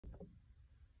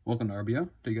Welcome to RBO.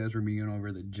 Today guys, we're going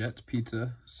over the Jets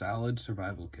Pizza Salad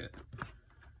Survival Kit.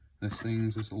 This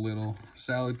thing's just a little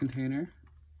salad container.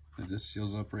 It just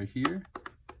seals up right here.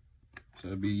 So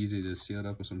it'd be easy to seal it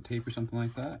up with some tape or something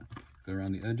like that. Go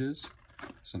around the edges.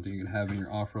 Something you can have in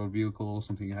your off-road vehicle,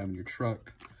 something you have in your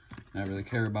truck. Not really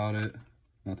care about it.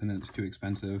 Nothing that's too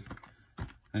expensive.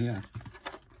 And yeah,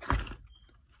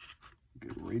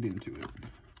 get right into it.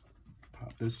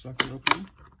 Pop this sucker open.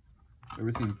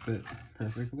 Everything fit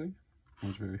perfectly. I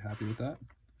was very happy with that.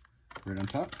 Right on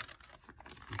top,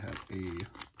 we have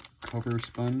a cover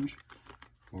sponge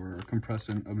or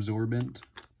compressant absorbent.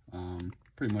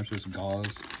 Pretty much just gauze.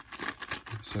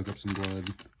 Soak up some blood.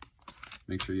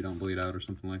 Make sure you don't bleed out or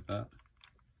something like that.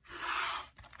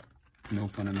 No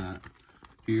fun in that.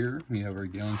 Here we have our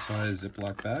gallon-sized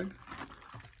Ziploc bag.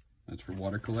 That's for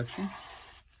water collection.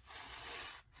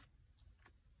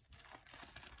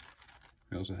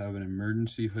 We also have an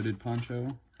emergency hooded poncho,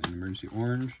 an emergency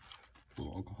orange, a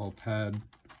little alcohol pad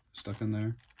stuck in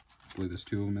there. I believe there's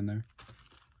 2 of them in there.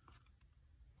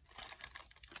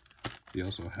 We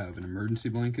also have an emergency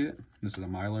blanket. This is a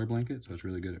Mylar blanket, so it's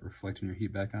really good at reflecting your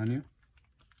heat back on you.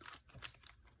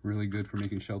 Really good for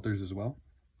making shelters as well.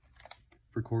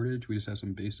 For cordage, we just have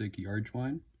some basic yard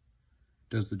twine.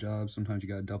 Does the job. Sometimes you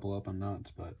gotta double up on knots,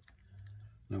 but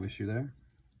no issue there.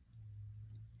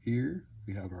 Here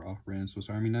we have our off-brand Swiss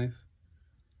Army knife.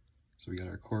 So we got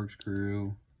our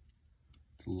corkscrew.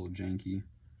 It's a little janky.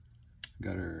 We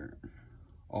got our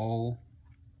awl.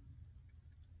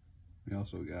 We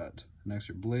also got an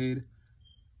extra blade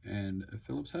and a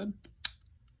Phillips head.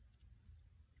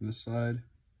 On this side,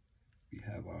 we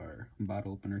have our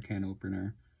bottle opener, can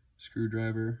opener,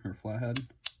 screwdriver or flathead.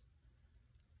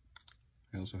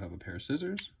 We also have a pair of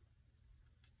scissors,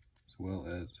 as well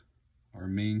as our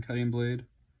main cutting blade,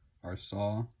 our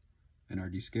saw, and our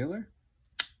descaler.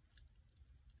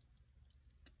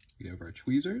 We have our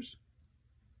tweezers,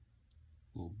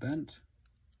 a little bent,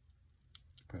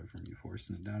 probably from me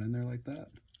forcing it down in there like that.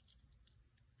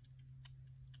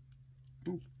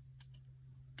 Ooh,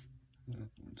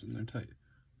 it's in there tight.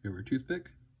 We have our toothpick.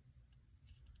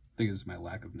 I think it's my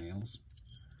lack of nails.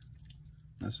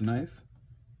 That's a knife.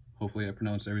 Hopefully I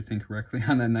pronounced everything correctly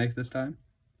on that knife this time.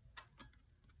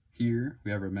 Here we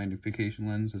have our magnification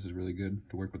lens. This is really good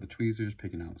to work with the tweezers,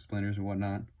 picking out splinters and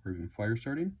whatnot, or even fire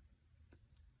starting.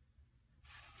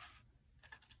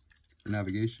 For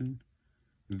navigation,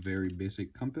 very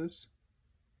basic compass.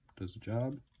 Does the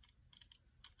job.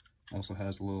 Also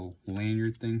has a little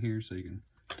lanyard thing here so you can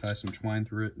tie some twine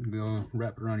through it and go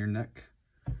wrap it around your neck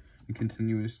and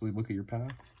continuously look at your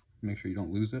path. Make sure you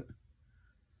don't lose it.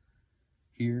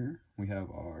 Here we have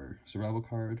our survival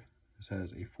card. This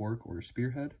has a fork or a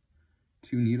spearhead,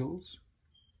 2 needles,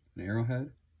 an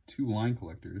arrowhead, 2 line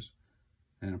collectors,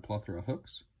 and a plethora of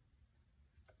hooks.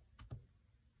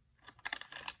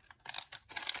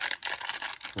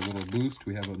 For a little boost,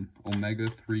 we have an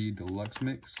Omega-3 Deluxe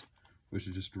Mix, which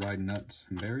is just dried nuts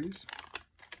and berries.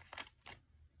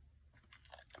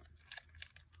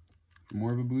 For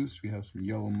more of a boost, we have some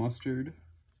yellow mustard,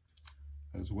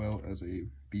 as well as a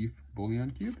beef bouillon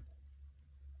cube.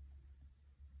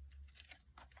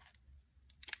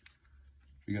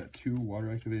 We got 2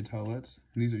 water activated towelettes.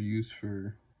 These are used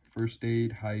for first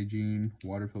aid, hygiene,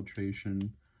 water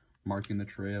filtration, marking the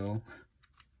trail,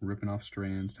 ripping off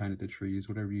strands, tying it to trees,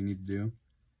 whatever you need to do.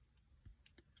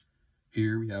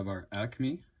 Here we have our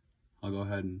Acme. I'll go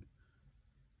ahead and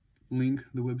link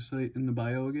the website in the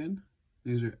bio again.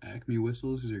 These are Acme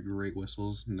whistles. These are great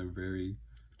whistles and they're very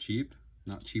cheap.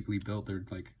 Not cheaply built, they're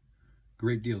like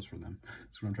great deals for them.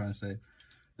 That's what I'm trying to say.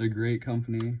 They're a great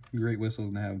company, great whistles,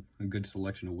 and they have a good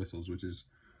selection of whistles, which is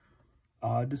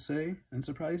odd to say and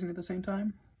surprising at the same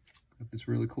time. It's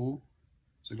really cool.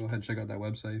 So go ahead and check out that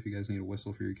website if you guys need a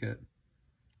whistle for your kit.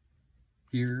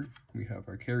 Here we have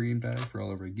our carrying bag for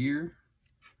all of our gear,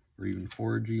 or even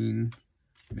foraging,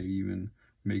 maybe even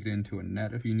make it into a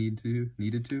net if you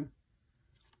needed to.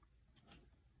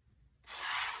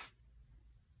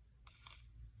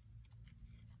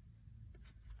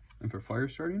 And for fire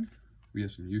starting, we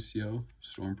have some UCO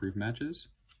stormproof matches.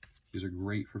 These are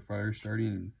great for fire starting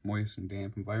in moist and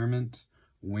damp environments,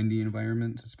 windy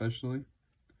environments especially.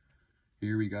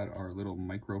 Here we got our little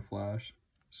micro flash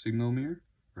signal mirror,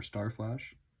 or star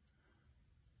flash.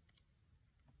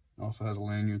 Also has a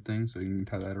lanyard thing, so you can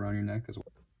tie that around your neck as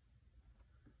well.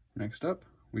 Next up,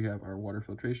 we have our water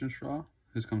filtration straw.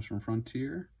 This comes from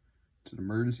Frontier. It's an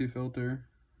emergency filter,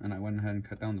 and I went ahead and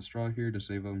cut down the straw here to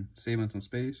save on some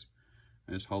space.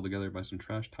 And it's held together by some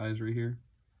trash ties right here,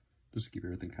 just to keep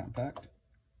everything compact.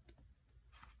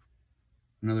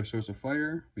 Another source of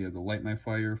fire, we have the Light My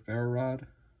Fire ferro rod.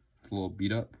 a little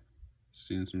beat up,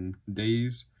 seen some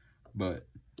days, but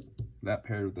that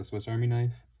paired with the Swiss Army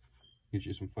knife gets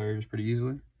you some flares pretty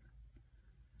easily.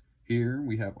 Here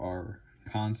we have our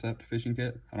concept fishing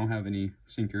kit. I don't have any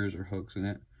sinkers or hooks in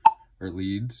it or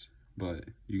leads, but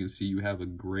you can see you have a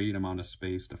great amount of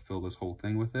space to fill this whole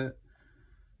thing with it,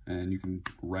 and you can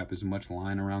wrap as much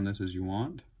line around this as you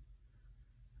want.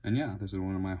 And yeah, this is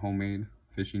one of my homemade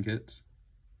fishing kits.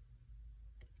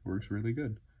 Works really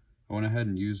good. I went ahead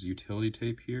and used utility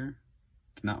tape here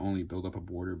to not only build up a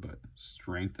border but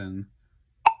strengthen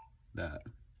that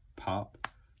pop,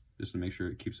 just to make sure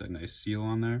it keeps that nice seal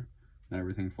on there and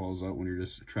everything falls out when you're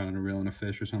just trying to reel in a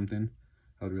fish or something.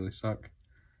 That would really suck.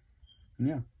 And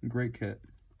yeah, great kit.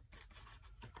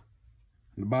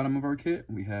 On the bottom of our kit,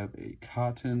 we have a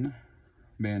cotton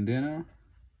bandana.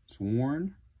 It's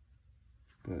worn,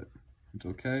 but it's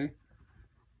okay.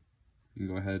 You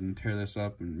can go ahead and tear this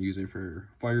up and use it for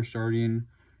fire starting,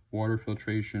 water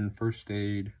filtration, first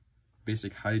aid,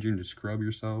 basic hygiene to scrub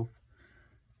yourself.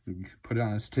 You can put it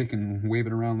on a stick and wave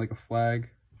it around like a flag.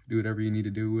 Do whatever you need to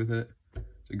do with it.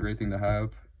 It's a great thing to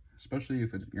have, especially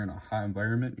if you're in a hot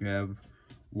environment, you have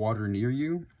water near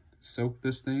you. Soak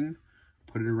this thing,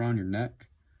 put it around your neck,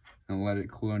 and let it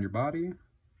cool on your body.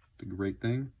 It's a great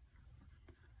thing.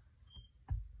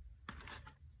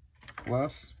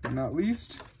 Last but not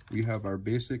least, we have our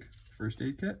basic first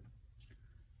aid kit.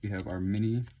 We have our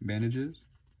mini bandages.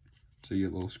 So you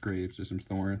get little scrapes or some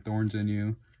thorns in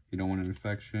you. You don't want an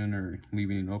infection or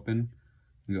leaving it open.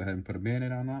 You can go ahead and put a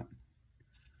band-aid on that.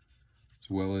 As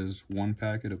well as 1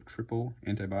 packet of triple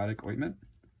antibiotic ointment.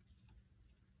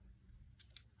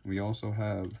 We also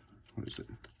have,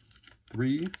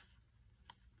 3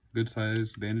 good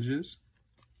sized bandages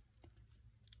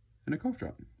and a cough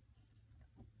drop.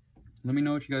 Let me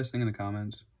know what you guys think in the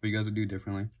comments, what you guys would do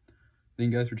differently.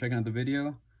 Thank you guys for checking out the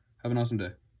video. Have an awesome day.